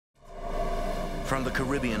From the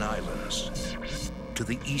Caribbean islands to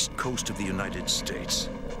the east coast of the United States,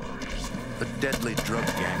 a deadly drug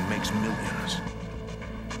gang makes millions.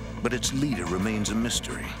 But its leader remains a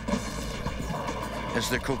mystery. As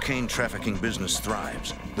their cocaine trafficking business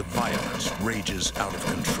thrives, the violence rages out of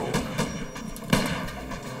control.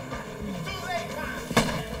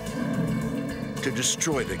 To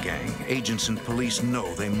destroy the gang, agents and police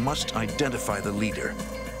know they must identify the leader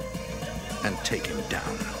and take him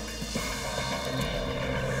down.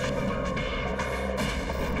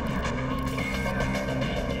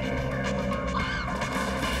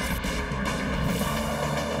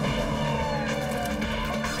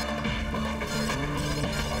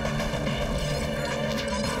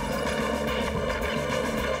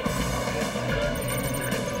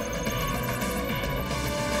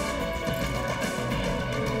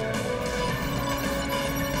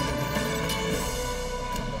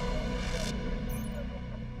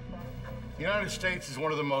 The United States is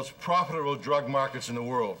one of the most profitable drug markets in the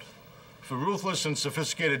world. For ruthless and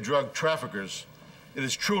sophisticated drug traffickers, it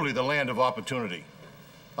is truly the land of opportunity.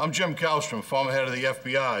 I'm Jim Kallstrom, former head of the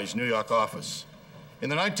FBI's New York office. In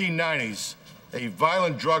the 1990s, a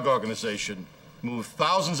violent drug organization moved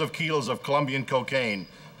thousands of kilos of Colombian cocaine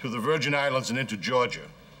through the Virgin Islands and into Georgia.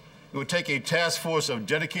 It would take a task force of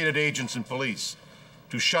dedicated agents and police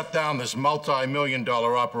to shut down this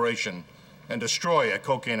multi-million-dollar operation and destroy a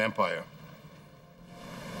cocaine empire.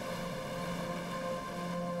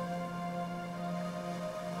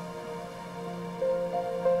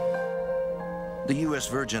 The U.S.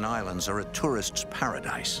 Virgin Islands are a tourist's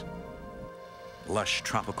paradise. Lush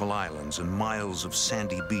tropical islands and miles of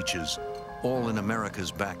sandy beaches, all in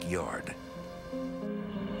America's backyard.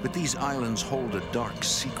 But these islands hold a dark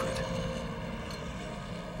secret.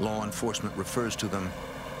 Law enforcement refers to them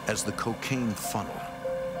as the cocaine funnel.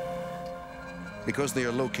 Because they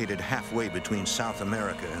are located halfway between South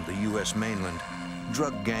America and the U.S. mainland,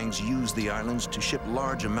 drug gangs use the islands to ship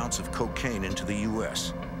large amounts of cocaine into the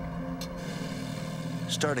U.S.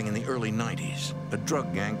 Starting in the early 90s, a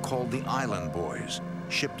drug gang called the Island Boys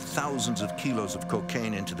shipped thousands of kilos of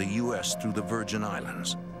cocaine into the U.S. through the Virgin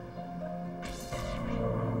Islands.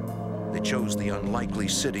 They chose the unlikely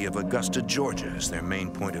city of Augusta, Georgia as their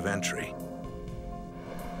main point of entry.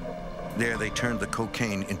 There they turned the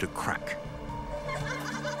cocaine into crack.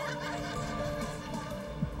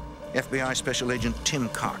 FBI Special Agent Tim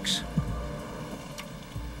Cox.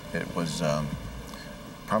 It was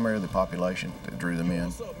primarily the population that drew them in.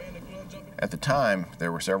 At the time,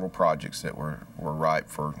 there were several projects that were ripe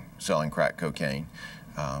for selling crack cocaine.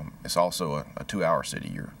 It's also a 2-hour city.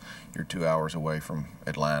 You're 2 hours away from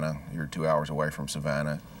Atlanta. You're 2 hours away from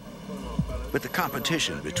Savannah. But the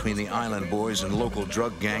competition between the Island Boys and local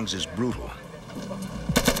drug gangs is brutal.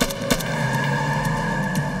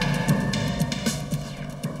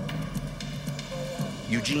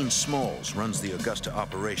 Eugene Smalls runs the Augusta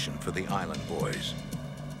operation for the Island Boys.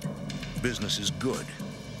 Business is good.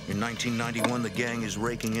 In 1991, the gang is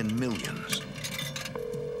raking in millions.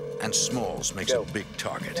 And Smalls makes a big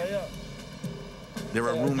target. There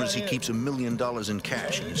are rumors he keeps $1 million in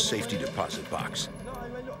cash in his safety deposit box.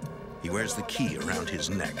 He wears the key around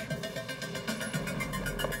his neck.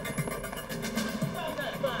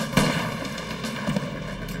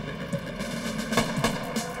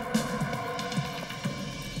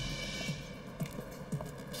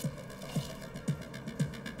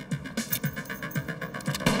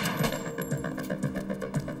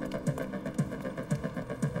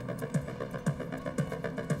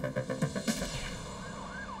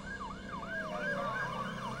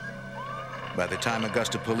 By the time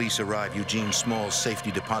Augusta police arrive, Eugene Smalls'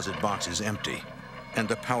 safety deposit box is empty, and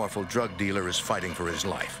the powerful drug dealer is fighting for his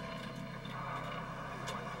life.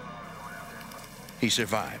 He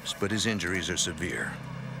survives, but his injuries are severe.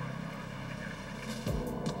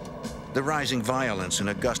 The rising violence in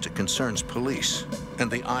Augusta concerns police,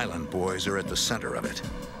 and the Island Boys are at the center of it.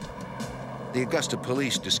 The Augusta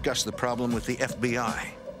police discuss the problem with the FBI.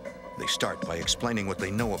 They start by explaining what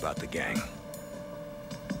they know about the gang.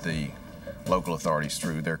 The local authorities,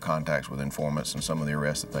 through their contacts with informants and some of the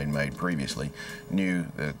arrests that they'd made previously, knew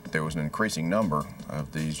that there was an increasing number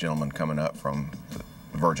of these gentlemen coming up from the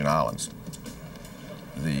Virgin Islands.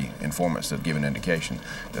 The informants had given indication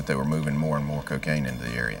that they were moving more and more cocaine into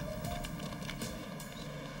the area.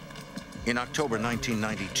 In October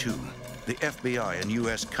 1992, the FBI and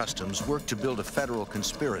U.S. Customs worked to build a federal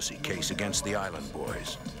conspiracy case against the Island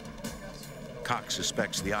Boys. Cox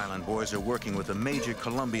suspects the Island Boys are working with a major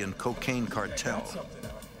Colombian cocaine cartel.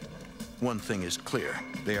 One thing is clear,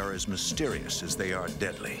 they are as mysterious as they are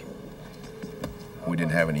deadly. We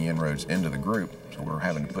didn't have any inroads into the group, so so we were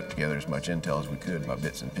having to put together as much intel as we could by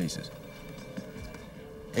bits and pieces.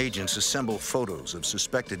 Agents assemble photos of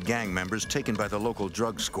suspected gang members taken by the local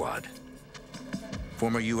drug squad.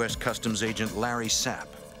 Former U.S. Customs agent Larry Sapp.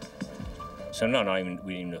 So we didn't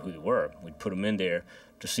even know who they were. We'd put them in there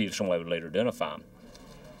to see if somebody would later identify them.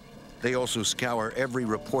 They also scour every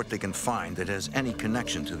report they can find that has any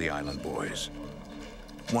connection to the Island Boys.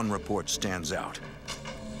 One report stands out.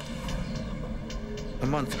 A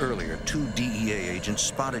month earlier, 2 DEA agents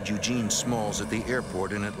spotted Eugene Smalls at the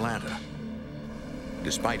airport in Atlanta.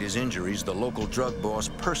 Despite his injuries, the local drug boss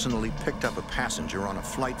personally picked up a passenger on a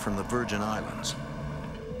flight from the Virgin Islands.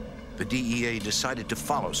 The DEA decided to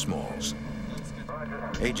follow Smalls.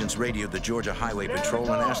 Agents radioed the Georgia Highway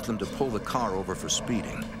Patrol and asked them to pull the car over for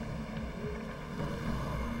speeding.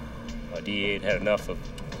 DEA had enough of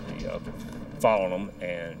following them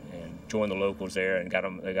and joined the locals there and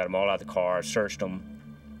they got them all out of the car, searched them,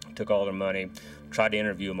 took all their money, tried to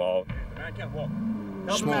interview them all. I can't walk.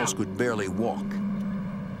 Smalls could barely walk.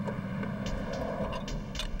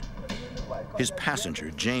 His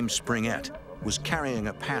passenger, James Springett, was carrying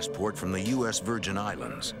a passport from the U.S. Virgin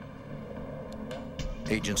Islands.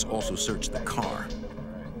 Agents also searched the car.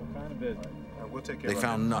 They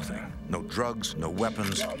found nothing. No drugs, no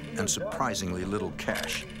weapons, and surprisingly little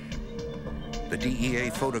cash. The DEA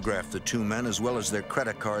photographed the 2 men as well as their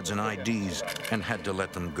credit cards and IDs and had to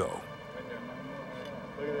let them go.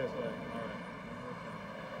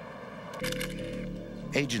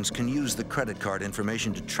 Agents can use the credit card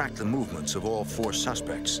information to track the movements of all 4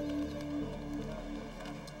 suspects.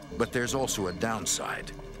 But there's also a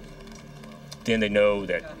downside. Then they know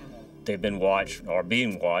that they've been watched or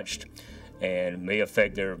being watched and may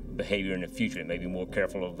affect their behavior in the future. They may be more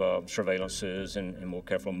careful of surveillances and more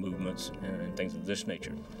careful of movements and things of this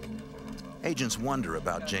nature. Agents wonder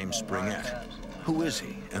about James Springett. Who is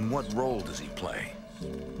he and what role does he play?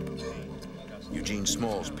 Eugene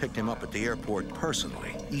Smalls picked him up at the airport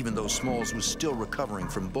personally, even though Smalls was still recovering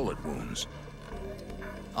from bullet wounds.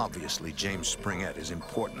 Obviously, James Springett is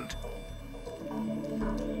important.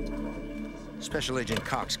 Special Agent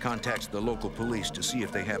Cox contacts the local police to see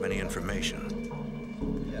if they have any information.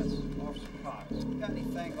 Yes, Officer Cox. Got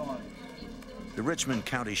anything on? The Richmond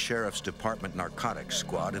County Sheriff's Department Narcotics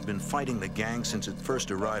Squad have been fighting the gang since it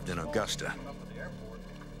first arrived in Augusta.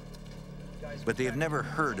 But they have never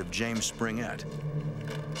heard of James Springett.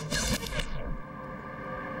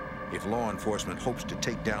 If law enforcement hopes to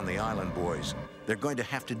take down the Island Boys, they're going to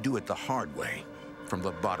have to do it the hard way, from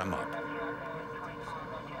the bottom up.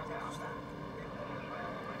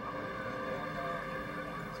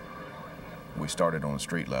 We started on the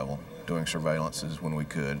street level, doing surveillances when we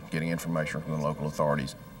could, getting information from the local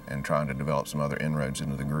authorities, and trying to develop some other inroads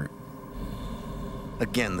into the group.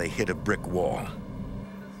 Again, they hit a brick wall.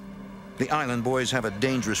 The Island Boys have a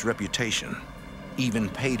dangerous reputation. Even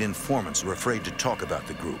paid informants were afraid to talk about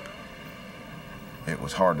the group. It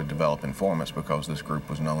was hard to develop informants because this group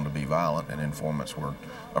was known to be violent, and informants were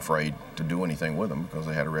afraid to do anything with them because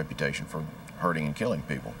they had a reputation for hurting and killing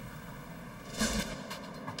people.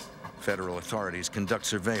 Federal authorities conduct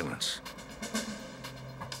surveillance.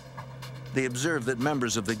 They observe that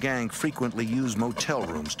members of the gang frequently use motel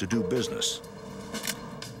rooms to do business.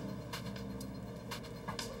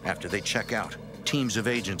 After they check out, teams of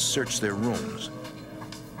agents search their rooms.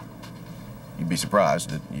 You'd be surprised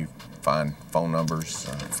that you find phone numbers,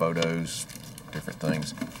 photos, different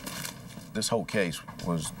things. This whole case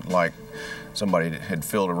was like somebody that had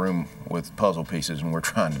filled a room with puzzle pieces and we're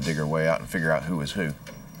trying to dig our way out and figure out who is who.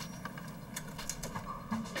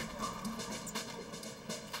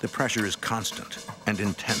 The pressure is constant and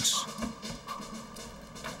intense.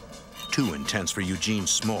 Too intense for Eugene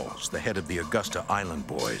Smalls, the head of the Augusta Island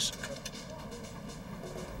Boys.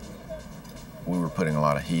 We were putting a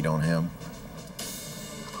lot of heat on him.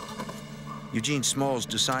 Eugene Smalls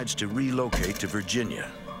decides to relocate to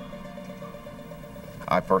Virginia.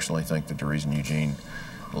 I personally think that the reason Eugene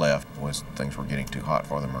left was things were getting too hot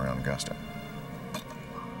for them around Augusta.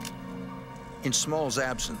 In Smalls'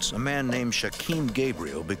 absence, a man named Shaquem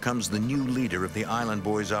Gabriel becomes the new leader of the Island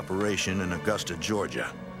Boys operation in Augusta,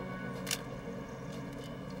 Georgia.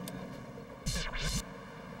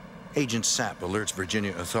 Agent Sapp alerts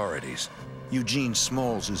Virginia authorities. Eugene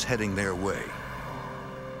Smalls is heading their way.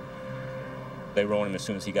 They were on him as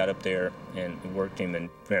soon as he got up there and worked him and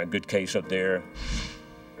ran a good case up there.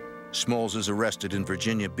 Smalls is arrested in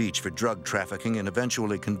Virginia Beach for drug trafficking and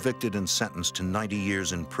eventually convicted and sentenced to 90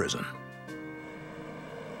 years in prison.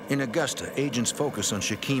 In Augusta, agents focus on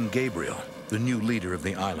Shaquem Gabriel, the new leader of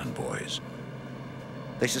the Island Boys.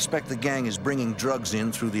 They suspect the gang is bringing drugs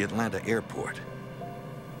in through the Atlanta airport.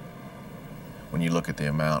 when you look at the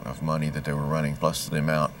amount of money that they were running, plus the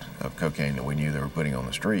amount of cocaine that we knew they were putting on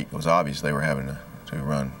the street, it was obvious they were having to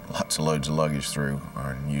run lots of loads of luggage through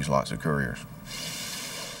and use lots of couriers.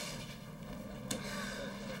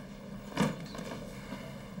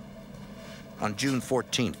 On June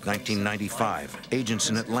 14, 1995, agents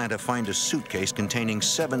in Atlanta find a suitcase containing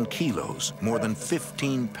 7 kilos, more than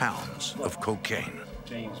 15 pounds of cocaine.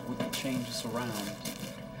 James, we can change this around.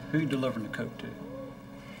 Who are you delivering the coke to?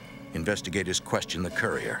 Investigators question the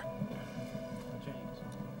courier. James.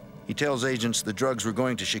 He tells agents the drugs were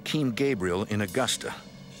going to Shaquem Gabriel in Augusta.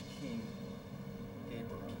 Shaquem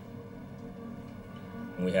Gabriel.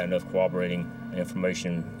 We had enough corroborating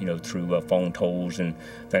information, through phone tolls and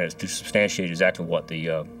things to substantiate exactly what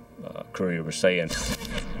the courier was saying.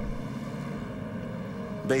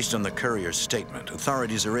 Based on the courier's statement,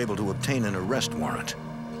 authorities are able to obtain an arrest warrant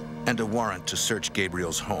and a warrant to search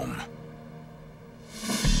Gabriel's home.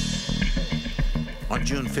 On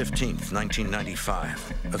June 15,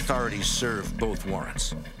 1995, authorities serve both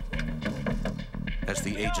warrants. As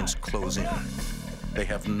the agents close in, they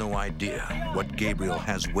have no idea what Gabriel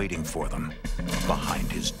has waiting for them behind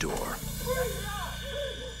his door.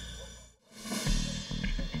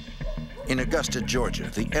 In Augusta, Georgia,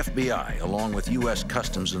 the FBI, along with U.S.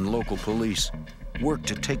 Customs and local police, work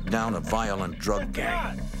to take down a violent drug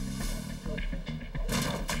gang.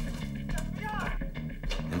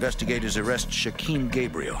 Investigators arrest Shaquem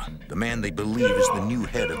Gabriel, the man they believe is the new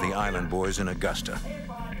head of the Island Boys in Augusta.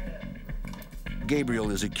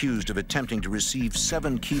 Gabriel is accused of attempting to receive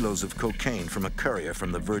 7 kilos of cocaine from a courier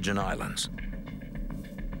from the Virgin Islands.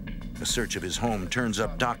 A search of his home turns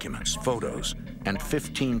up documents, photos, and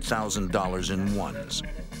 $15,000 in ones.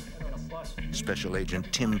 Special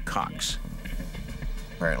Agent Tim Cox.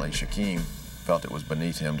 Apparently, Shaquem felt it was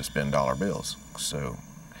beneath him to spend dollar bills, so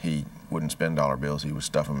he wouldn't spend dollar bills, he would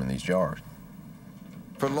stuff them in these jars.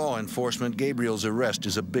 For law enforcement, Gabriel's arrest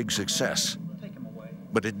is a big success.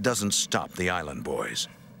 But it doesn't stop the Island Boys.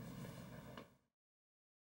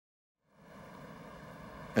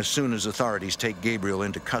 As soon as authorities take Gabriel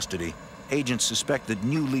into custody, agents suspect that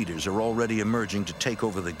new leaders are already emerging to take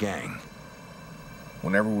over the gang.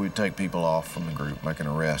 Whenever we would take people off from the group, make an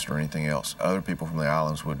arrest or anything else, other people from the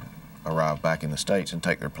islands would arrive back in the States and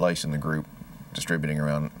take their place in the group, distributing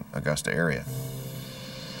around Augusta area.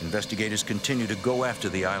 Investigators continue to go after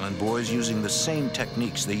the Island Boys using the same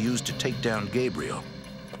techniques they used to take down Gabriel.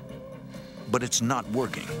 But it's not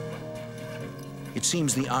working. It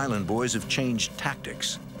seems the Island Boys have changed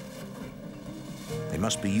tactics. They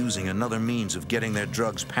must be using another means of getting their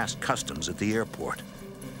drugs past customs at the airport.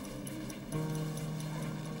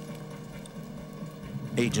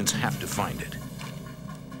 Agents have to find it.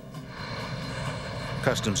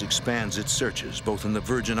 Customs expands its searches, both in the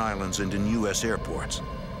Virgin Islands and in U.S. airports.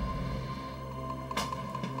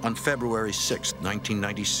 On February 6,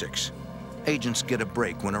 1996, agents get a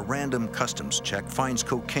break when a random customs check finds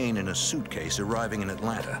cocaine in a suitcase arriving in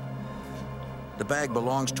Atlanta. The bag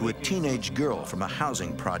belongs to a teenage girl from a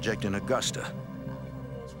housing project in Augusta.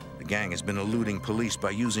 The gang has been eluding police by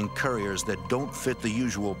using couriers that don't fit the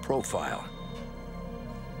usual profile.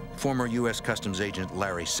 Former U.S. Customs agent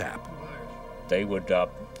Larry Sapp. They would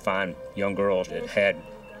find young girls that had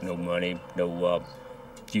no money, no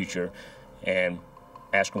future, and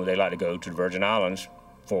ask them would they like to go to the Virgin Islands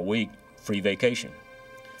for a week, free vacation.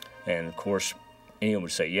 And of course, anyone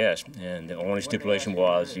would say yes, and the only stipulation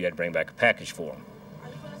was you had to bring back a package for them.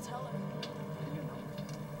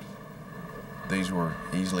 These were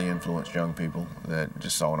easily influenced young people that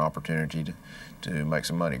just saw an opportunity to make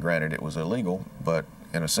some money. Granted, it was illegal, but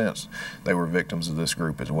in a sense, they were victims of this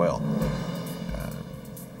group as well.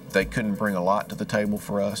 They couldn't bring a lot to the table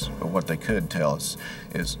for us, but what they could tell us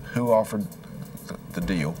is who offered the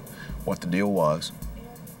deal, what the deal was.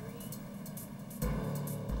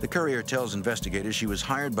 The courier tells investigators she was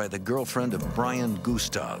hired by the girlfriend of Brian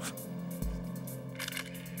Gustav.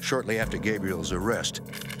 Shortly after Gabriel's arrest,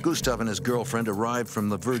 Gustav and his girlfriend arrived from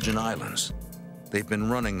the Virgin Islands. They've been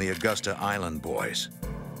running the Augusta Island Boys.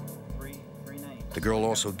 The girl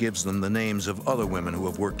also gives them the names of other women who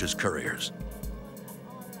have worked as couriers.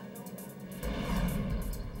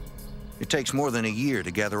 It takes more than a year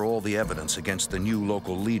to gather all the evidence against the new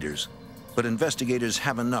local leaders, but investigators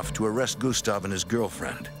have enough to arrest Gustav and his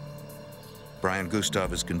girlfriend. Brian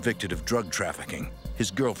Gustav is convicted of drug trafficking.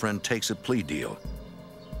 His girlfriend takes a plea deal.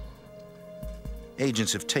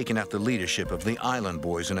 Agents have taken out the leadership of the Island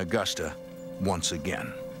Boys in Augusta once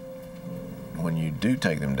again. When you do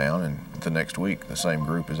take them down and the next week the same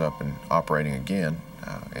group is up and operating again,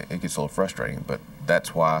 it gets a little frustrating, but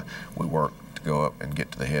that's why we work to go up and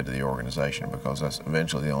get to the head of the organization, because that's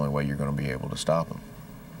eventually the only way you're going to be able to stop them.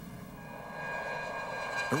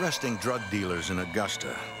 Arresting drug dealers in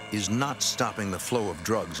Augusta is not stopping the flow of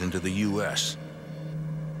drugs into the U.S.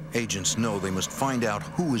 Agents know they must find out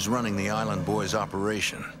who is running the Island Boys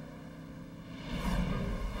operation.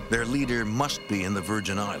 Their leader must be in the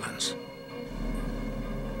Virgin Islands.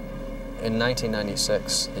 In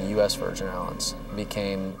 1996, the U.S. Virgin Islands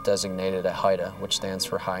became designated a HIDA, which stands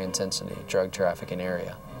for High Intensity Drug Trafficking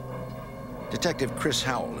Area. Detective Chris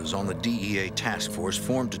Howell is on the DEA task force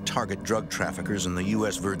formed to target drug traffickers in the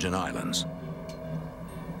U.S. Virgin Islands.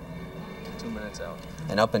 2 minutes out.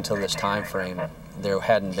 And up until this time frame, there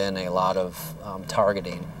hadn't been a lot of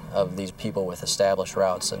targeting of these people with established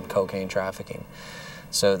routes in cocaine trafficking.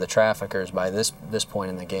 So the traffickers, by this point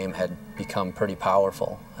in the game, had become pretty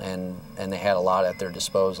powerful, and they had a lot at their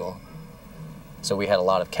disposal. So we had a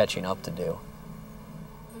lot of catching up to do.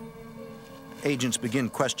 Agents begin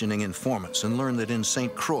questioning informants and learn that in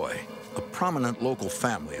St. Croix, a prominent local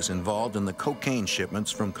family is involved in the cocaine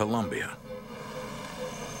shipments from Colombia.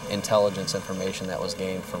 Intelligence information that was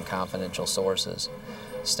gained from confidential sources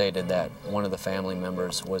stated that one of the family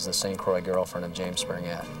members was the St. Croix girlfriend of James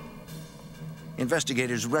Springett.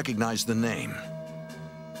 Investigators recognize the name.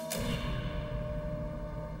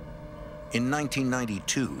 In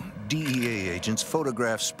 1992, DEA agents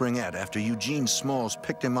photographed Springett after Eugene Smalls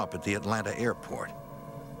picked him up at the Atlanta airport.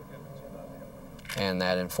 And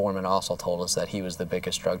that informant also told us that he was the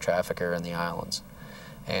biggest drug trafficker in the islands.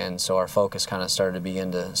 And so our focus kind of started to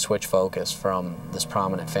begin to switch focus from this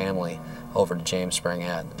prominent family over to James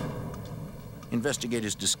Springett.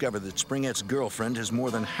 Investigators discover that Springett's girlfriend has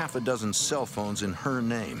more than half a dozen cell phones in her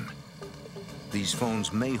name. These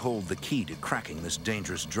phones may hold the key to cracking this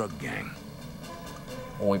dangerous drug gang.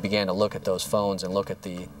 When we began to look at those phones and look at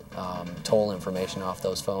the toll information off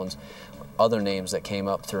those phones, other names that came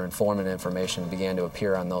up through informant information began to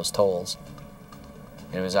appear on those tolls.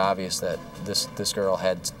 And it was obvious that this girl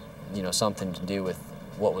had, something to do with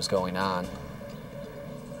what was going on.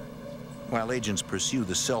 While agents pursue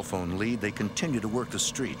the cell phone lead, they continue to work the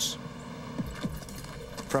streets.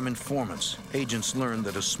 From informants, agents learn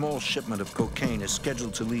that a small shipment of cocaine is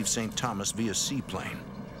scheduled to leave St. Thomas via seaplane.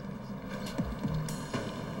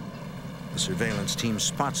 The surveillance team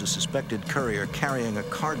spots a suspected courier carrying a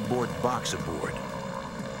cardboard box aboard.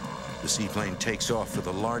 The seaplane takes off for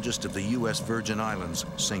the largest of the U.S. Virgin Islands,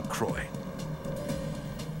 St. Croix.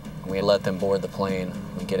 We let them board the plane.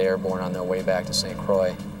 We get airborne on their way back to St.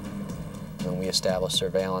 Croix. And we established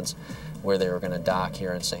surveillance where they were going to dock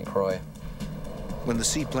here in St. Croix. When the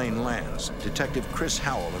seaplane lands, Detective Chris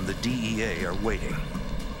Howell and the DEA are waiting.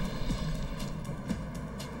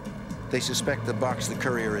 They suspect the box the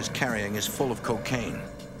courier is carrying is full of cocaine.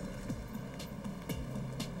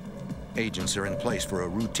 Agents are in place for a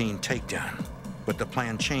routine takedown, but the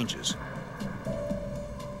plan changes.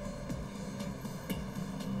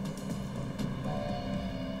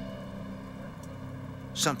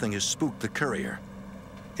 Something has spooked the courier.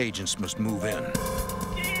 Agents must move in.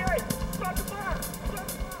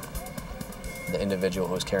 The individual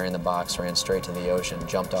who was carrying the box ran straight to the ocean,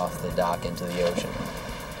 jumped off the dock into the ocean.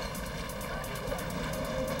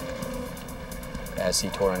 As he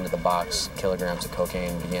tore into the box, kilograms of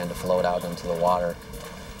cocaine began to float out into the water.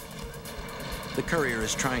 The courier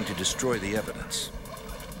is trying to destroy the evidence.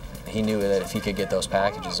 He knew that if he could get those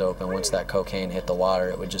packages open, once that cocaine hit the water,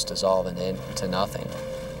 it would just dissolve into nothing.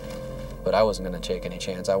 But I wasn't going to take any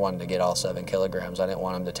chance. I wanted to get all 7 kilograms. I didn't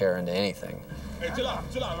want him to tear into anything.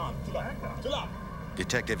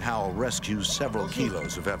 Detective Howell rescues several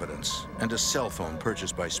kilos of evidence and a cell phone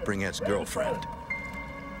purchased by Springett's girlfriend.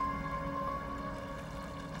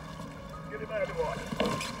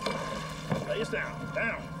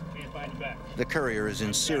 The courier is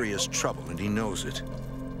in serious trouble and he knows it.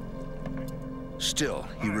 Still,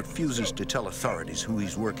 he refuses to tell authorities who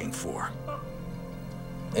he's working for.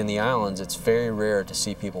 In the islands, it's very rare to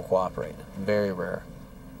see people cooperate, very rare.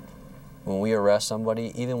 When we arrest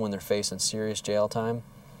somebody, even when they're facing serious jail time,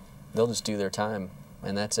 they'll just do their time,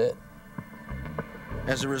 and that's it.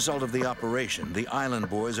 As a result of the operation, the Island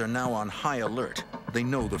Boys are now on high alert. They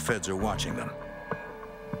know the feds are watching them.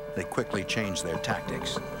 They quickly change their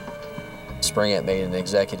tactics. Springett made an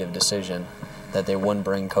executive decision that they wouldn't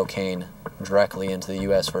bring cocaine directly into the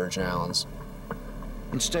U.S. Virgin Islands.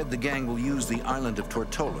 Instead, the gang will use the island of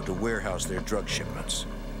Tortola to warehouse their drug shipments.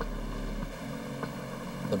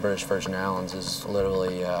 The British Virgin Islands is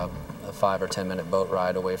literally a 5 or 10 minute boat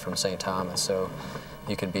ride away from St. Thomas, so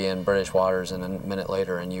you could be in British waters and a minute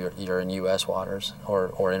later and you're in U.S. waters,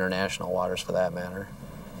 or international waters for that matter.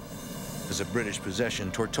 As a British possession,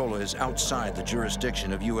 Tortola is outside the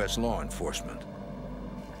jurisdiction of U.S. law enforcement.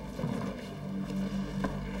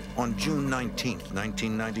 On June 19,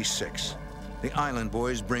 1996, the Island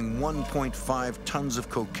Boys bring 1.5 tons of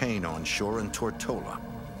cocaine on shore in Tortola.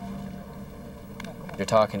 You're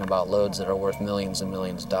talking about loads that are worth millions and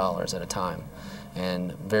millions of dollars at a time.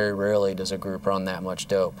 And very rarely does a group run that much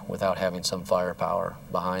dope without having some firepower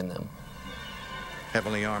behind them.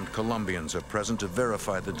 Heavily armed Colombians are present to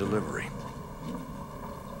verify the delivery.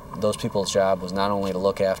 Those people's job was not only to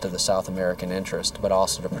look after the South American interest, but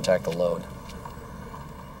also to protect the load.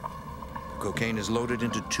 Cocaine is loaded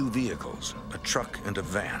into 2 vehicles, a truck and a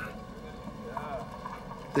van.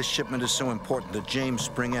 This shipment is so important that James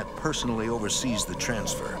Springett personally oversees the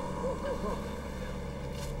transfer.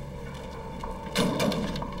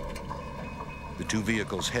 The 2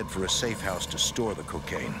 vehicles head for a safe house to store the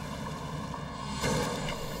cocaine.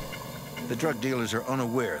 The drug dealers are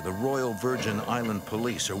unaware the Royal Virgin Island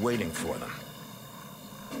police are waiting for them.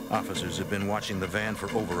 Officers have been watching the van for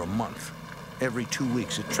over a month. Every 2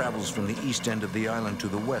 weeks, it travels from the east end of the island to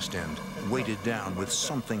the west end, weighted down with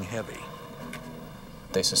something heavy.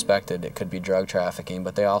 They suspected it could be drug trafficking,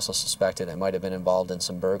 but they also suspected it might have been involved in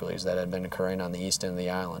some burglaries that had been occurring on the east end of the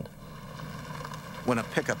island. When a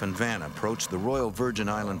pickup and van approach, the Royal Virgin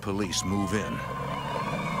Island police move in.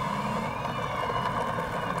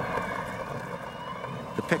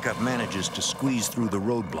 The pickup manages to squeeze through the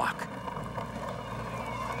roadblock,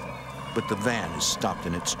 but the van is stopped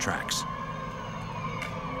in its tracks.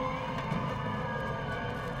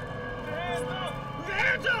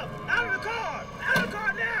 Hands up! Out of the car! Out of the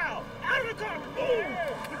car now! Out of the car! Move!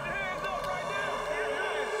 Put your hands up right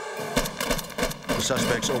now! The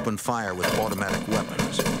suspects open fire with automatic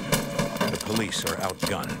weapons. The police are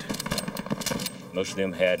outgunned. Most of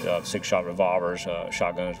them had 6-shot revolvers,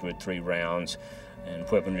 shotguns with 3 rounds, and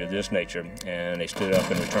weaponry of this nature. And they stood up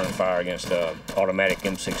and returned fire against automatic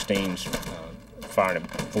M16s, firing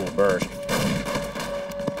at full burst.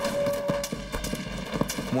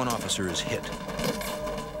 One officer is hit.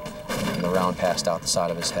 And the round passed out the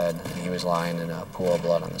side of his head, and he was lying in a pool of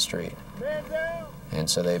blood on the street. And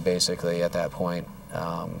so they basically, at that point,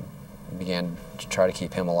 began to try to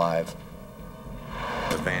keep him alive.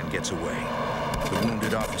 The van gets away. The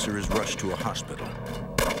wounded officer is rushed to a hospital.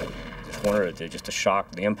 Just wondered that just the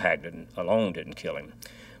shock, the impact alone didn't kill him.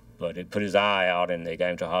 But it put his eye out, and they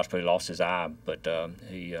got him to a hospital. He lost his eye, but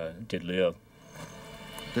he did live.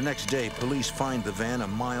 The next day, police find the van a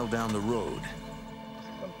mile down the road.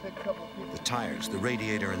 The tires, the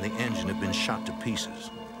radiator, and the engine have been shot to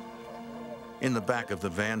pieces. In the back of the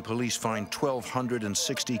van, police find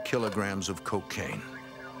 1,260 kilograms of cocaine.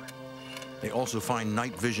 They also find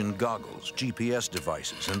night vision goggles, GPS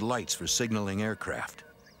devices, and lights for signaling aircraft.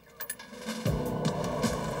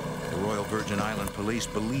 The Royal Virgin Island police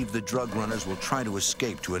believe the drug runners will try to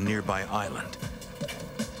escape to a nearby island.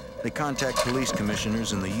 They contact police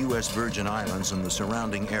commissioners in the U.S. Virgin Islands and the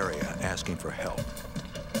surrounding area asking for help.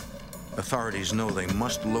 Authorities know they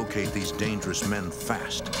must locate these dangerous men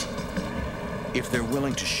fast. If they're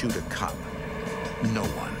willing to shoot a cop, no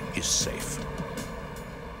one is safe.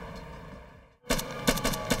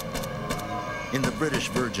 In the British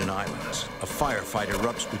Virgin Islands, a firefight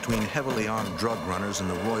erupts between heavily armed drug runners and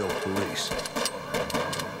the Royal Police.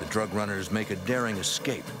 The drug runners make a daring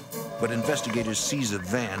escape, but investigators seize a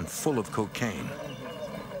van full of cocaine.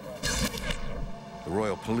 The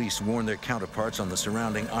Royal Police warn their counterparts on the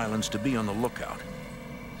surrounding islands to be on the lookout.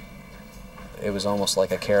 It was almost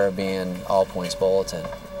like a Caribbean all-points bulletin.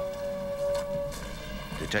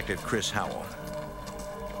 Detective Chris Howell.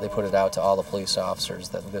 They put it out to all the police officers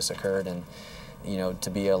that this occurred, and to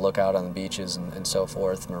be a lookout on the beaches and so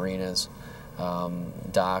forth, marinas,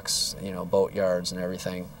 docks, boat yards and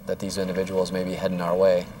everything, that these individuals may be heading our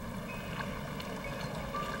way.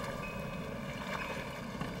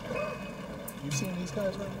 You seen these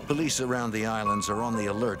guys right now? Police around the islands are on the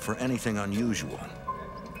alert for anything unusual.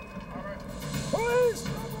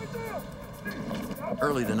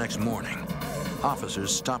 Early the next morning,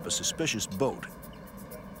 officers stop a suspicious boat.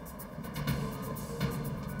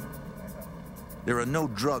 There are no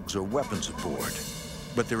drugs or weapons aboard,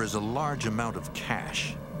 but there is a large amount of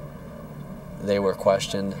cash. They were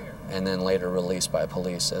questioned and then later released by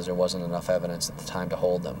police, as there wasn't enough evidence at the time to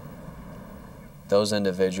hold them. Those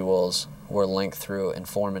individuals were linked through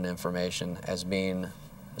informant information as being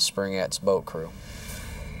Springett's boat crew.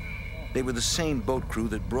 They were the same boat crew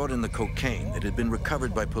that brought in the cocaine that had been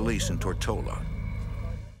recovered by police in Tortola.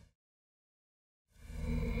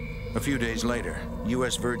 A few days later,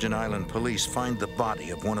 U.S. Virgin Island police find the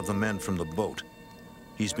body of one of the men from the boat.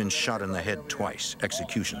 He's been shot in the head twice,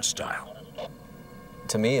 execution style.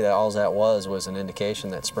 To me, all that was an indication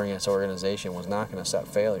that Springett's organization was not going to accept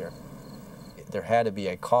failure. There had to be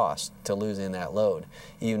a cost to losing that load,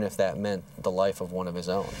 even if that meant the life of one of his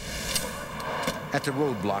own. At the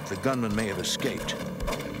roadblock, the gunman may have escaped,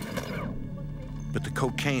 but the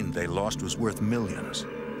cocaine they lost was worth millions.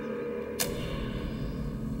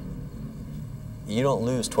 You don't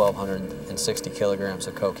lose 1,260 kilograms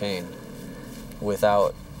of cocaine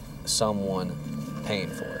without someone paying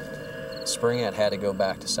for it. Springett had to go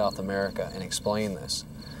back to South America and explain this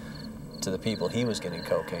to the people he was getting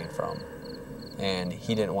cocaine from, and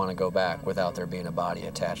he didn't want to go back without there being a body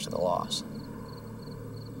attached to the loss.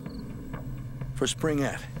 For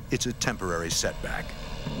Springett, it's a temporary setback.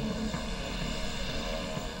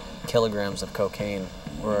 Kilograms of cocaine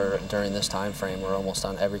during this time frame were almost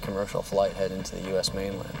on every commercial flight heading to the U.S.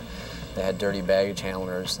 mainland. They had dirty baggage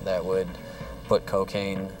handlers that would put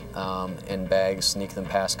cocaine in bags, sneak them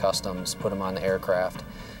past customs, put them on the aircraft,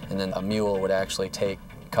 and then a mule would actually take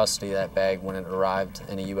custody of that bag when it arrived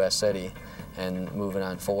in a U.S. city and move it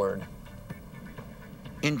on forward.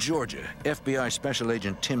 In Georgia, FBI Special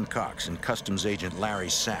Agent Tim Cox and Customs Agent Larry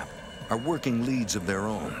Sapp are working leads of their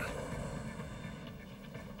own.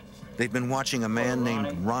 They've been watching a man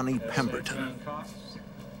named Ronnie Pemberton.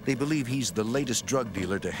 They believe he's the latest drug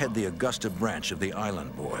dealer to head the Augusta branch of the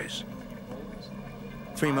Island Boys.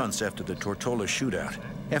 3 months after the Tortola shootout,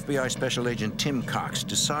 FBI Special Agent Tim Cox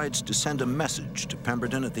decides to send a message to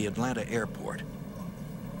Pemberton at the Atlanta airport.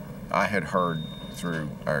 I had heard through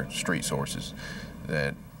our street sources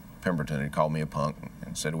that Pemberton had called me a punk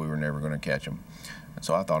and said we were never going to catch him. And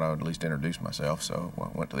so I thought I would at least introduce myself. So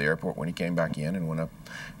I went to the airport when he came back in and went up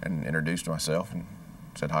and introduced myself and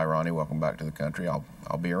said, "Hi, Ronnie, welcome back to the country.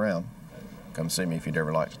 I'll be around. Come see me if you'd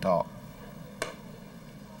ever like to talk."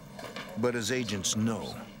 But as agents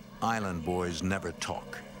know, Island Boys never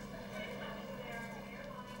talk.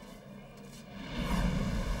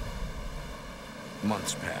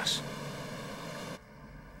 Months pass.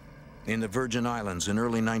 In the Virgin Islands in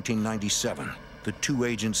early 1997, the two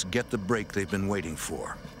agents get the break they've been waiting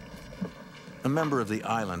for. A member of the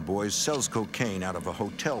Island Boys sells cocaine out of a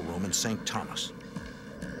hotel room in St. Thomas.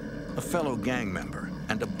 A fellow gang member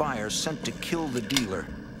and a buyer sent to kill the dealer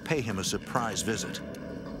pay him a surprise visit.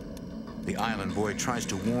 The Island Boy tries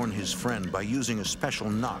to warn his friend by using a special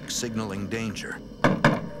knock signaling danger.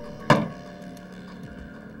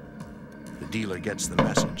 The dealer gets the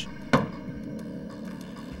message.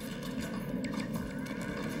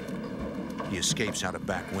 He escapes out a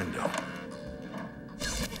back window.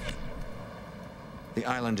 The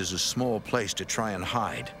island is a small place to try and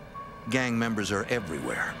hide. Gang members are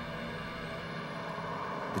everywhere.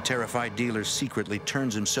 The terrified dealer secretly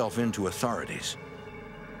turns himself in to authorities.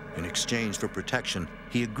 In exchange for protection,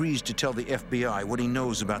 he agrees to tell the FBI what he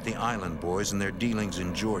knows about the Island Boys and their dealings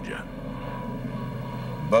in Georgia.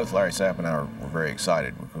 Both Larry Sapp and I were very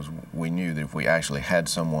excited because we knew that if we actually had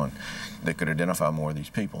someone that could identify more of these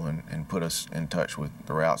people and put us in touch with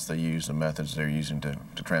the routes they use, the methods they're using to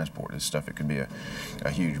transport this stuff, it could be a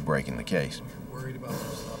huge break in the case.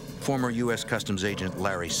 Former U.S. Customs Agent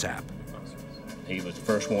Larry Sapp. He was the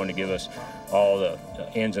first one to give us all the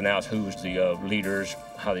ins and outs, who was the leaders,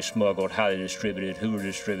 how they smuggled, how they distributed, who were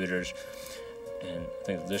distributors, and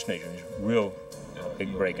things of this nature. It's a real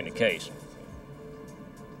big break in the case.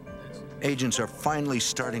 Agents are finally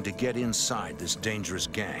starting to get inside this dangerous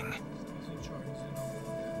gang.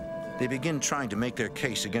 They begin trying to make their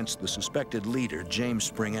case against the suspected leader, James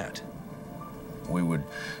Springett. We would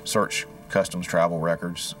search customs travel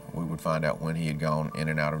records. We would find out when he had gone in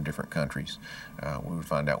and out of different countries. We would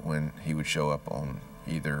find out when he would show up on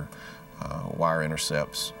either wire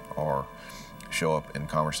intercepts or show up in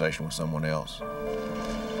conversation with someone else.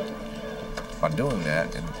 By doing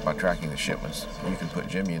that and by tracking the shipments, you can put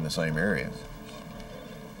Jimmy in the same area.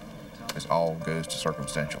 This all goes to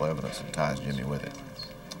circumstantial evidence and ties Jimmy with it.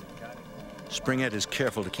 Springett is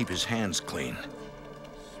careful to keep his hands clean.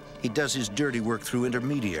 He does his dirty work through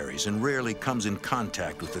intermediaries and rarely comes in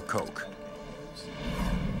contact with the coke.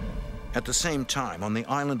 At the same time, on the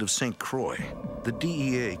island of St. Croix, the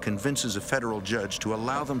DEA convinces a federal judge to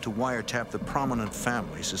allow them to wiretap the prominent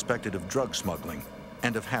family suspected of drug smuggling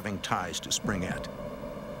and of having ties to Springett.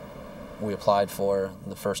 We applied for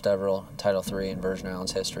the first ever Title III in Virgin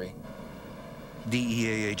Islands history.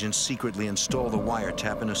 DEA agents secretly install the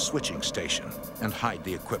wiretap in a switching station and hide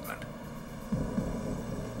the equipment.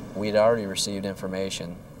 We had already received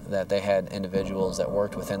information that they had individuals that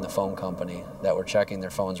worked within the phone company that were checking their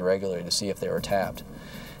phones regularly to see if they were tapped.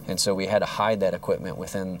 And so we had to hide that equipment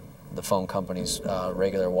within the phone company's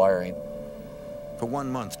regular wiring. For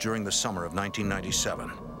 1 month during the summer of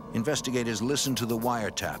 1997, investigators listen to the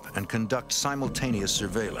wiretap and conduct simultaneous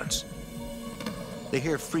surveillance. They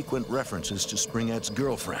hear frequent references to Springett's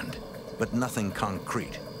girlfriend, but nothing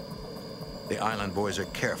concrete. The Island Boys are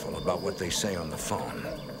careful about what they say on the phone.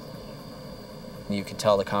 You could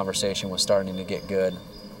tell the conversation was starting to get good.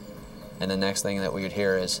 And the next thing that we would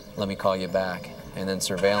hear is, "Let me call you back." And then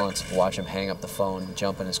surveillance, watch him hang up the phone,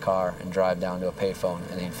 jump in his car, and drive down to a payphone,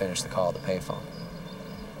 and he'd finish the call at the payphone.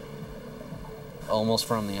 Almost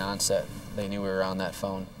from the onset, they knew we were on that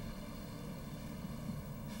phone.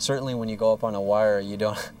 Certainly when you go up on a wire, you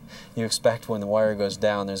expect when the wire goes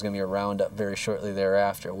down, there's going to be a roundup very shortly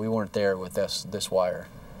thereafter. We weren't there with this wire.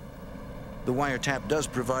 The wiretap does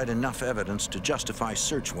provide enough evidence to justify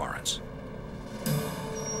search warrants.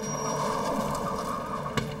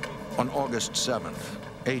 On August 7th,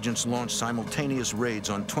 agents launched simultaneous raids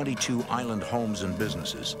on 22 island homes and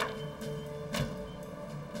businesses.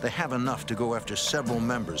 They have enough to go after several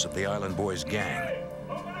members of the Island Boys gang,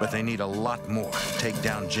 but they need a lot more to take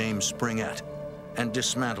down James Springett and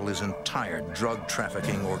dismantle his entire drug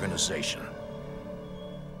trafficking organization.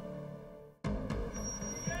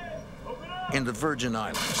 In the Virgin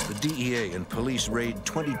Islands, the DEA and police raid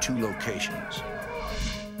 22 locations.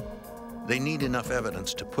 They need enough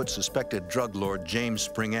evidence to put suspected drug lord James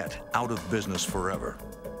Springett out of business forever.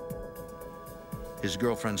 His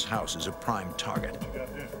girlfriend's house is a prime target.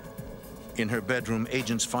 In her bedroom,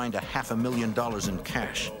 agents find $500,000 in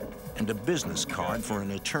cash and a business card for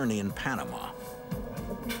an attorney in Panama.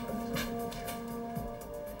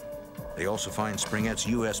 They also find Springett's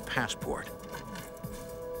U.S. passport.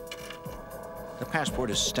 The passport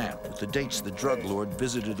is stamped with the dates the drug lord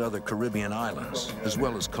visited other Caribbean islands, as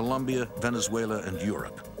well as Colombia, Venezuela, and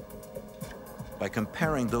Europe. By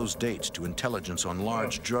comparing those dates to intelligence on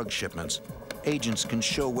large drug shipments, agents can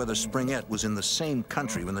show whether Springett was in the same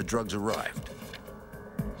country when the drugs arrived.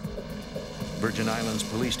 Virgin Islands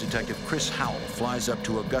Police Detective Chris Howell flies up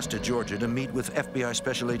to Augusta, Georgia to meet with FBI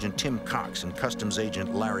Special Agent Tim Cox and Customs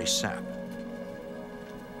Agent Larry Sapp.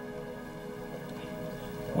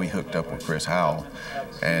 We hooked up with Chris Howell,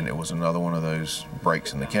 and it was another one of those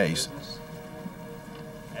breaks in the case.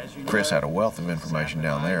 Chris had a wealth of information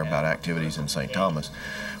down there about activities in St. Thomas.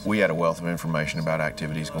 We had a wealth of information about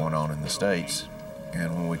activities going on in the States.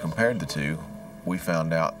 And when we compared the two, we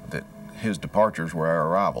found out that his departures were our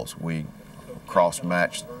arrivals. We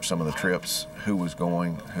cross-matched some of the trips, who was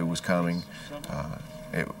going, who was coming.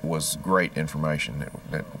 It was great information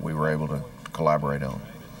that we were able to collaborate on.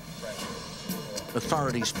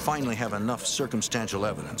 Authorities finally have enough circumstantial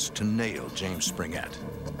evidence to nail James Springett.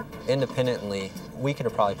 Independently, we could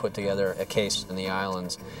have probably put together a case in the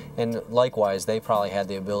islands, and likewise, they probably had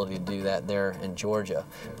the ability to do that there in Georgia.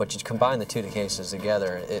 But you combine the two cases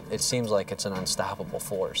together, it seems like it's an unstoppable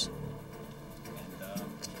force.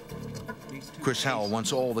 Chris Howell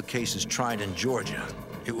wants all the cases tried in Georgia.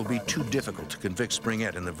 It will be too difficult to convict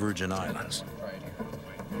Springett in the Virgin Islands.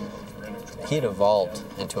 He had evolved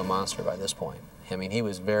into a monster by this point. I mean, he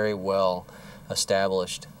was very well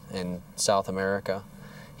established in South America.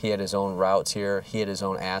 He had his own routes here. He had his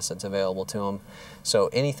own assets available to him. So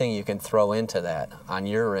anything you can throw into that on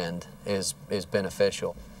your end is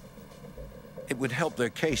beneficial. It would help their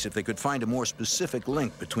case if they could find a more specific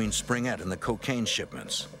link between Springett and the cocaine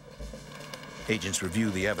shipments. Agents review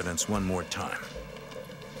the evidence one more time.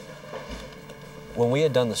 When we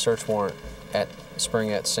had done the search warrant at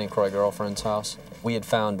Springett's St. Croix girlfriend's house, we had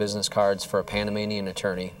found business cards for a Panamanian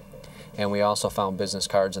attorney, and we also found business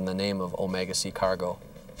cards in the name of Omega Sea Cargo.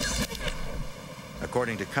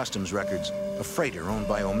 According to customs records, a freighter owned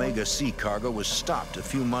by Omega Sea Cargo was stopped a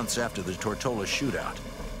few months after the Tortola shootout.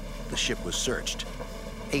 The ship was searched.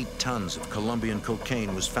 8 tons of Colombian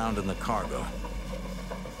cocaine was found in the cargo.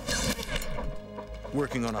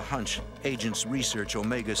 Working on a hunch, agents research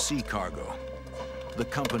Omega Sea Cargo. The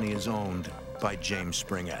company is owned by James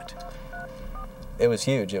Springett. It was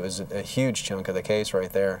huge. It was a huge chunk of the case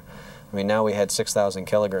right there. I mean, now we had 6,000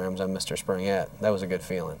 kilograms on Mr. Springett. That was a good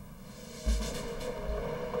feeling.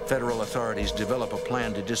 Federal authorities develop a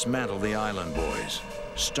plan to dismantle the Island Boys,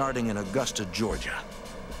 starting in Augusta, Georgia.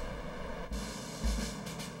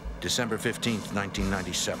 December 15th,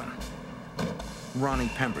 1997.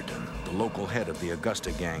 Ronnie Pemberton, the local head of the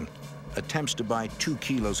Augusta gang, attempts to buy 2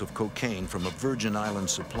 kilos of cocaine from a Virgin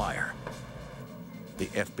Islands supplier. The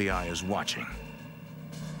FBI is watching.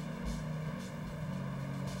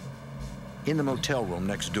 In the motel room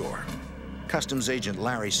next door, Customs Agent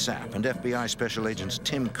Larry Sapp and FBI Special Agents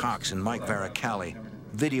Tim Cox and Mike Varicali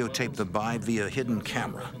videotape the buy via hidden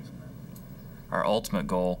camera. Our ultimate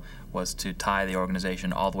goal was to tie the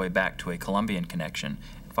organization all the way back to a Colombian connection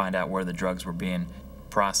and find out where the drugs were being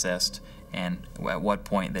processed, and at what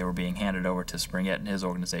point they were being handed over to Springett and his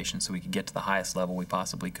organization so we could get to the highest level we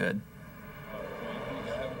possibly could.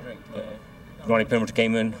 Ronnie Pemberton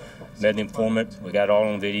came in, met the informant. We got it all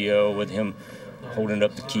on video with him holding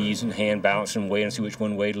up the keys in hand, balancing, weighing to see which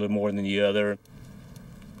one weighed a little more than the other.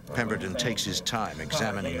 Pemberton takes his time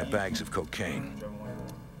examining the bags of cocaine.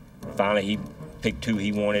 Finally, he picked two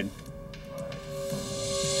he wanted.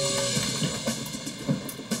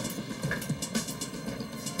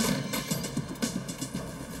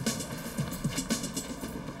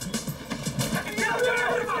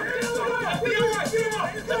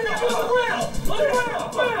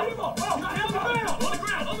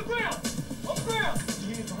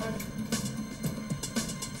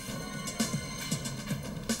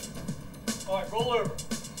 All right, roll over.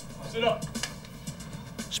 Sit up.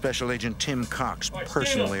 Special Agent Tim Cox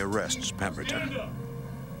personally arrests Pemberton.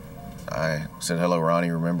 I said, "Hello,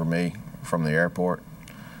 Ronnie, remember me from the airport?"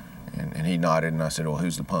 And he nodded, and I said, "Well,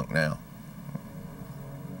 who's the punk now?"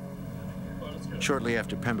 Shortly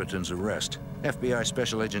after Pemberton's arrest, FBI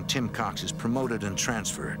Special Agent Tim Cox is promoted and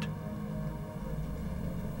transferred.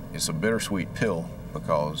 It's a bittersweet pill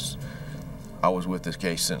because I was with this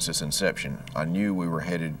case since its inception. I knew we were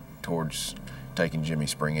headed towards taking Jimmy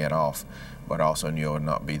Springett off, but I also knew I would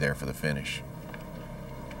not be there for the finish.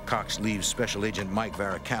 Cox leaves Special Agent Mike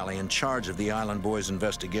Varicalli in charge of the Island Boys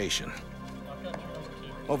investigation.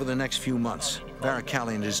 Over the next few months,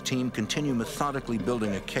 Varicalli and his team continue methodically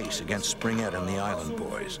building a case against Springett and the Island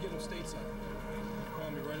Boys.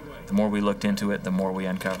 The more we looked into it, the more we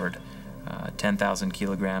uncovered. 10,000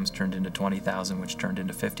 kilograms turned into 20,000, which turned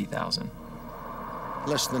into 50,000.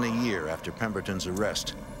 Less than a year after Pemberton's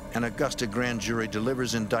arrest, an Augusta grand jury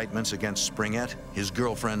delivers indictments against Springett, his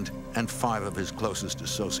girlfriend, and 5 of his closest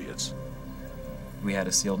associates. We had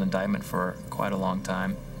a sealed indictment for quite a long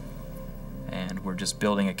time, and we're just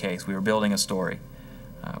building a case. We were building a story.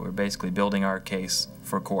 We were basically building our case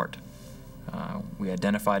for court. We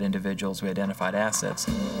identified individuals, we identified assets.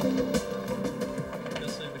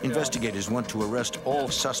 Investigators want to arrest all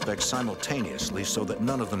suspects simultaneously so that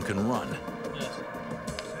none of them can run.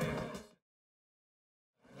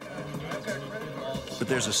 But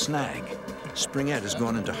there's a snag. Springett has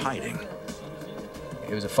gone into hiding.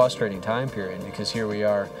 It was a frustrating time period because here we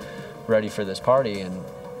are ready for this party and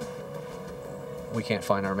we can't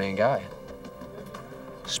find our main guy.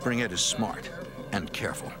 Springett is smart and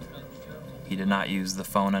careful. He did not use the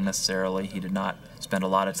phone unnecessarily. He did not spend a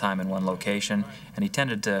lot of time in one location, and he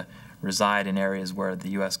tended to reside in areas where the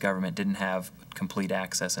U.S. government didn't have complete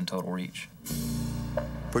access and total reach.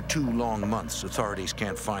 For 2 long months, authorities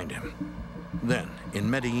can't find him. Then, in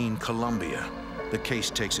Medellin, Colombia, the case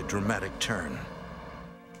takes a dramatic turn.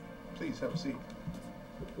 Please have a seat.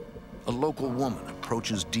 A local woman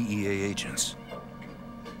approaches DEA agents.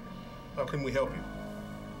 How can we help you?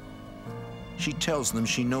 She tells them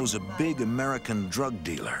she knows a big American drug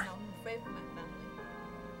dealer.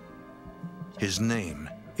 His name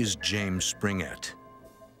is James Springett.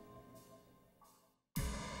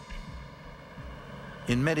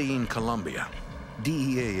 In Medellin, Colombia,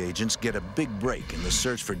 DEA agents get a big break in the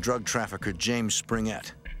search for drug trafficker James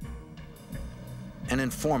Springett. An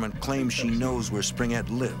informant claims she knows where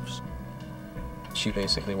Springett lives. She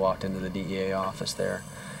basically walked into the DEA office there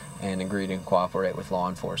and agreed to cooperate with law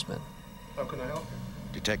enforcement. How can I help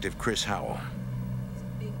you? Detective Chris Howell.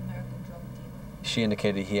 She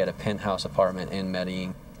indicated he had a penthouse apartment in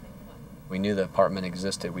Medellin. We knew the apartment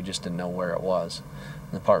existed, we just didn't know where it was.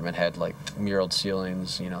 The apartment had like muraled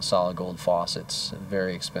ceilings, you know, solid gold faucets, a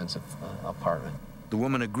very expensive apartment. The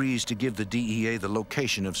woman agrees to give the DEA the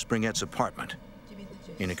location of Springett's apartment.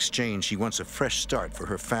 In exchange, she wants a fresh start for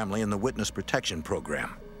her family in the witness protection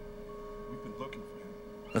program. We've been looking for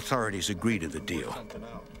you. Authorities agree to the deal.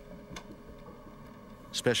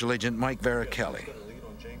 Special Agent Mike Varicalli.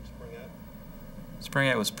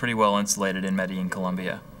 Springett was pretty well insulated in Medellin,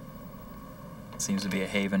 Colombia. It seems to be a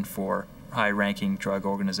haven for high-ranking drug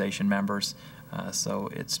organization members, so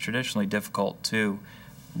it's traditionally difficult to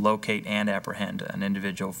locate and apprehend an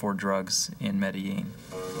individual for drugs in Medellin.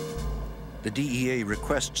 The DEA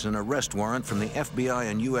requests an arrest warrant from the FBI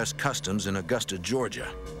and U.S. Customs in Augusta,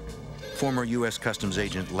 Georgia. Former U.S. Customs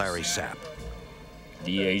agent Larry Sapp.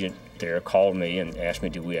 The agent there called me and asked me,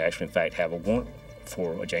 do we actually, in fact, have a warrant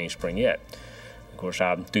for James Springett? Of course,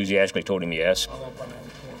 I enthusiastically told him yes.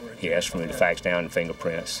 He asked for me to fax down the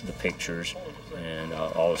fingerprints, the pictures, and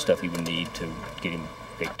all the stuff he would need to get him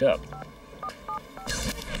picked up.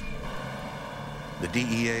 The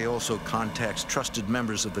DEA also contacts trusted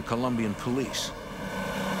members of the Colombian police.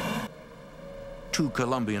 2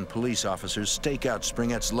 Colombian police officers stake out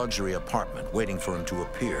Springett's luxury apartment, waiting for him to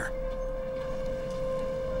appear.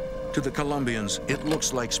 To the Colombians, it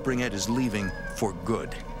looks like Springett is leaving for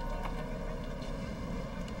good.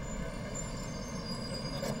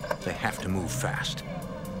 They have to move fast.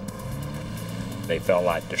 They felt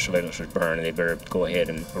like their surveillance was burned and they better go ahead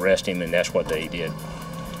and arrest him, and that's what they did.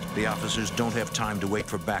 The officers don't have time to wait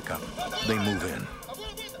for backup. They move in.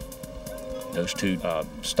 Those two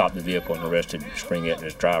stopped the vehicle and arrested Springett and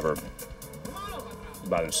his driver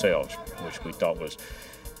by themselves, which we thought was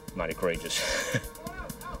mighty courageous.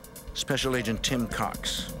 Special Agent Tim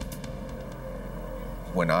Cox.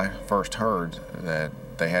 When I first heard that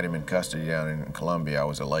they had him in custody down in Colombia, I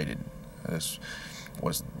was elated. This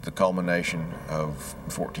was the culmination of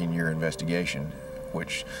a 14-year investigation,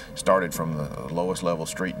 which started from the lowest level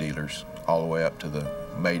street dealers all the way up to the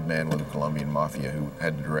made man with the Colombian mafia who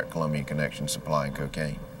had the direct Colombian connection supplying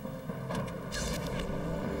cocaine.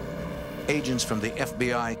 Agents from the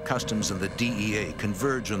FBI, Customs, and the DEA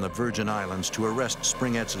converge on the Virgin Islands to arrest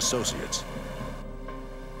Springett's associates.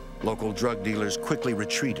 Local drug dealers quickly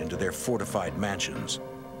retreat into their fortified mansions.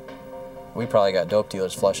 We probably got dope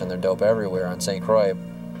dealers flushing their dope everywhere on St. Croix.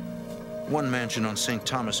 One mansion on St.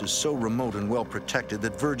 Thomas is so remote and well protected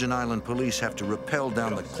that Virgin Island police have to rappel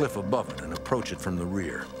down the cliff above it and approach it from the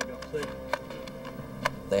rear.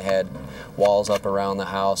 They had walls up around the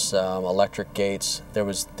house, electric gates. There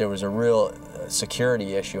was a real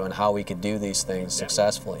security issue on how we could do these things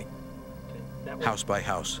successfully. House by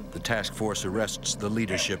house, the task force arrests the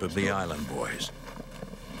leadership of the Island Boys.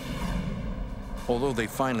 Although they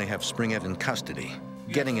finally have Springett in custody,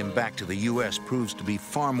 getting him back to the U.S. proves to be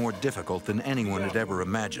far more difficult than anyone had ever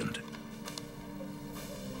imagined.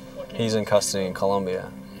 He's in custody in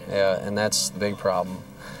Colombia, yeah, and that's the big problem,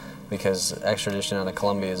 because extradition out of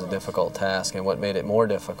Colombia is a difficult task, and what made it more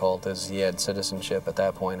difficult is he had citizenship at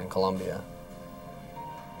that point in Colombia.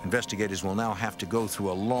 Investigators will now have to go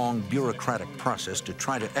through a long bureaucratic process to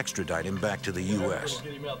try to extradite him back to the U.S.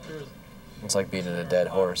 It's like beating a dead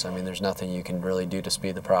horse. I mean, there's nothing you can really do to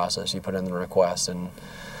speed the process. You put in the request and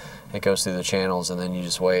it goes through the channels and then you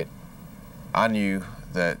just wait. I knew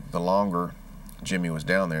that the longer Jimmy was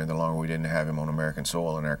down there, the longer we didn't have him on American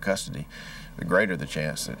soil in our custody, the greater the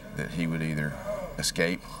chance that he would either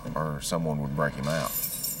escape or someone would break him out.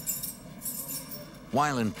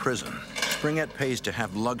 While in prison, Springett pays to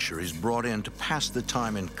have luxuries brought in to pass the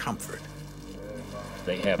time in comfort.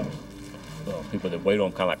 They have people that wait on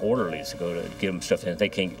them, kind of like orderlies, to go to get them stuff. And if they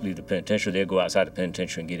can't leave the penitentiary, they'll go outside the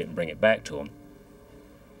penitentiary and get it and bring it back to them.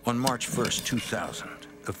 On March 1st, 2000,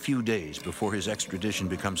 a few days before his extradition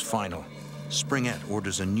becomes final, Springett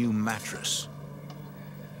orders a new mattress.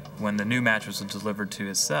 When the new mattress was delivered to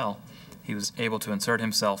his cell, he was able to insert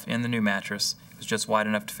himself in the new mattress. It was just wide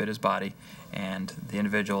enough to fit his body, and the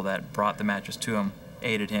individual that brought the mattress to him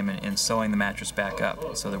aided him in sewing the mattress back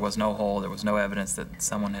up. So there was no hole, there was no evidence that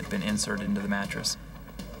someone had been inserted into the mattress.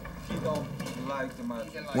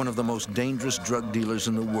 One of the most dangerous drug dealers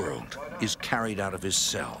in the world is carried out of his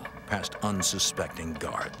cell past unsuspecting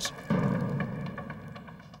guards.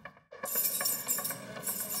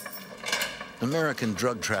 American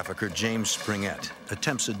drug trafficker James Springett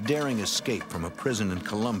attempts a daring escape from a prison in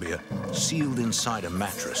Colombia sealed inside a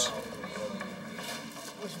mattress.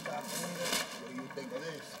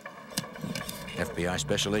 FBI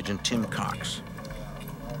Special Agent Tim Cox.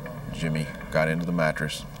 Jimmy got into the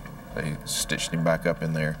mattress. They stitched him back up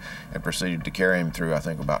in there and proceeded to carry him through, I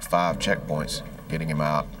think, about 5 checkpoints, getting him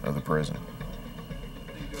out of the prison.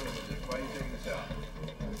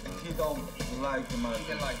 He don't like the money.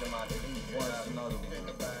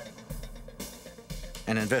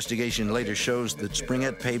 An investigation later shows that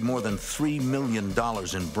Springett paid more than $3 million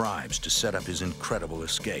in bribes to set up his incredible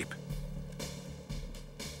escape.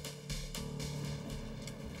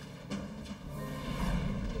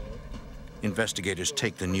 Investigators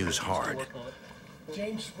take the news hard.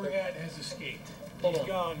 James Springett has escaped. He's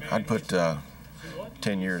gone, man. I'd put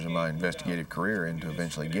 10 years of my investigative career into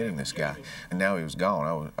eventually getting this guy, and now he was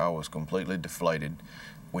gone. I was completely deflated.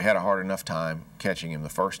 We had a hard enough time catching him the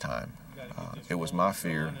first time. It was my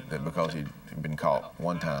fear that because he'd been caught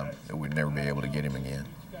one time, that we'd never be able to get him again.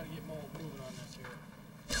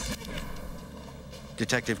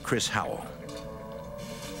 Detective Chris Howell.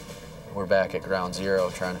 We're back at ground zero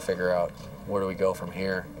trying to figure out where do we go from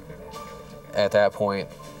here. At that point,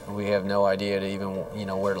 we have no idea to even,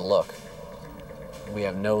 where to look. We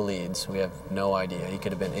have no leads. We have no idea. He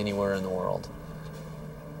could have been anywhere in the world.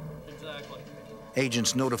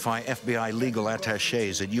 Agents notify FBI legal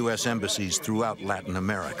attachés at U.S. embassies throughout Latin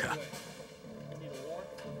America.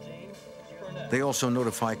 They also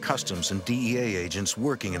notify customs and DEA agents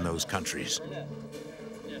working in those countries.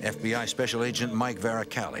 FBI Special Agent Mike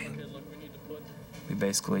Varacalli. We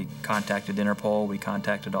basically contacted Interpol, we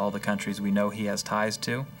contacted all the countries we know he has ties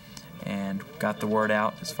to, and got the word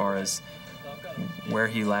out as far as where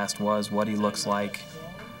he last was, what he looks like.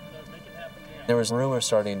 There was rumors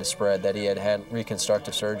starting to spread that he had had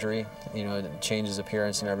reconstructive surgery, you know, it changed his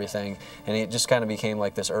appearance and everything, and it just kind of became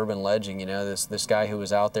like this urban legend, you know, this guy who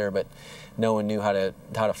was out there, but no one knew how to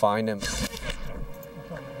find him.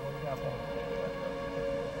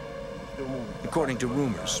 According to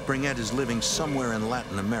rumors, Springett is living somewhere in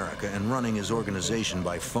Latin America and running his organization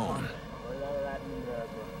by phone.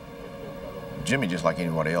 Jimmy, just like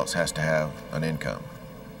anybody else, has to have an income.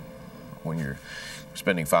 When you're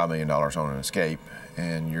spending $5 million on an escape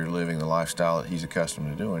and you're living the lifestyle that he's accustomed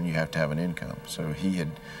to doing, you have to have an income. So he had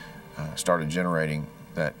started generating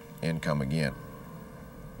that income again.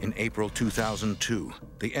 In April 2002,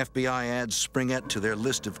 the FBI adds Springett to their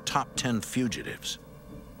list of top 10 fugitives.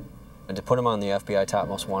 And to put him on the FBI top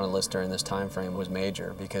most wanted list during this time frame was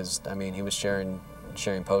major because, I mean, he was sharing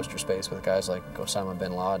poster space with guys like Osama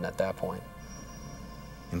bin Laden at that point.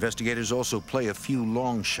 Investigators also play a few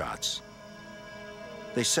long shots.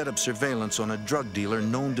 They set up surveillance on a drug dealer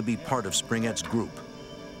known to be part of Springett's group.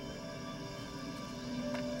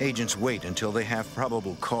 Agents wait until they have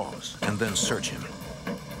probable cause and then search him.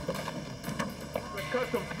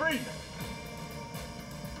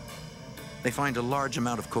 They find a large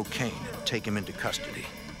amount of cocaine and take him into custody.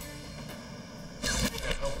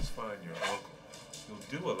 Help us find your uncle.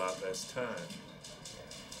 You'll do a lot less time.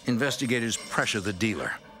 Investigators pressure the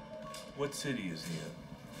dealer. What city is he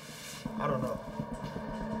in? I don't know.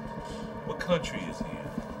 What country is he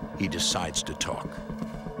in? He decides to talk.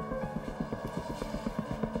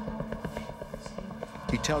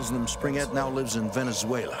 He tells them Springett now lives in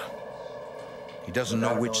Venezuela. He doesn't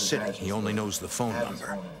know which city, he only knows the phone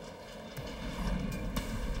number.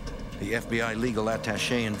 The FBI legal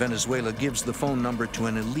attaché in Venezuela gives the phone number to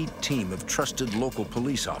an elite team of trusted local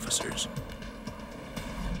police officers.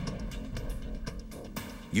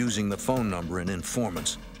 Using the phone number and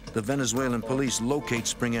informants, the Venezuelan police locate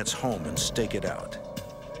Springett's home and stake it out.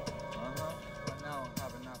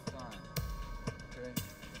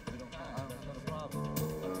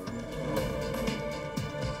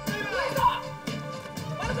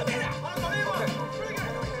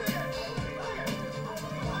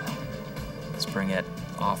 Springett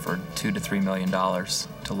offered $2 to $3 million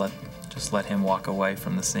to just let him walk away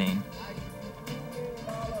from the scene.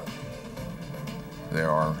 There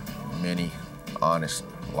are many honest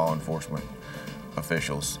law enforcement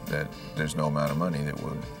officials that there's no amount of money that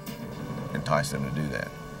would entice them to do that.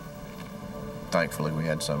 Thankfully, we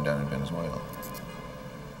had some down in Venezuela.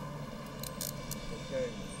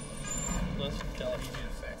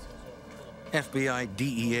 FBI,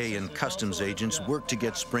 DEA, and customs agents work to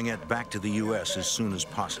get Springett back to the U.S. as soon as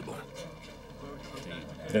possible.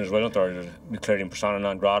 The Venezuelan authorities declared him persona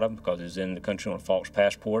non grata because he's in the country on a false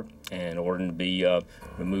passport and ordered him to be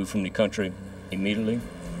removed from the country immediately.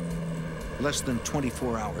 Less than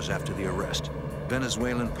 24 hours after the arrest,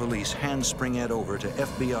 Venezuelan police hand Springett over to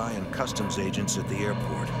FBI and customs agents at the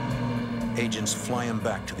airport. Agents fly him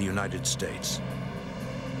back to the United States.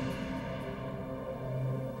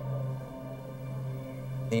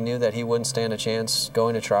 He knew that he wouldn't stand a chance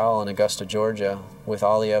going to trial in Augusta, Georgia, with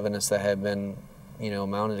all the evidence that had been,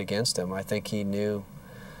 mounted against him. I think he knew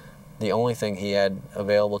the only thing he had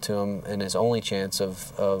available to him and his only chance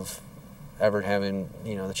of ever having,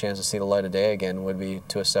 the chance to see the light of day again would be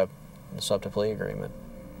to accept a plea agreement.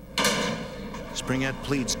 Springett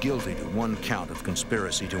pleads guilty to one count of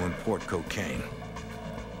conspiracy to import cocaine.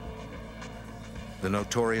 The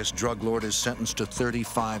notorious drug lord is sentenced to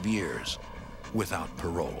 35 years. Without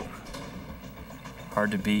parole.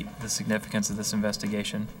 Hard to beat the significance of this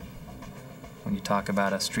investigation. When you talk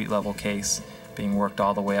about a street-level case being worked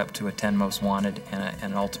all the way up to a 10 most wanted and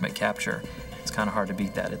an ultimate capture, it's kind of hard to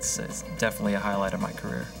beat that. It's definitely a highlight of my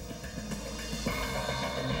career.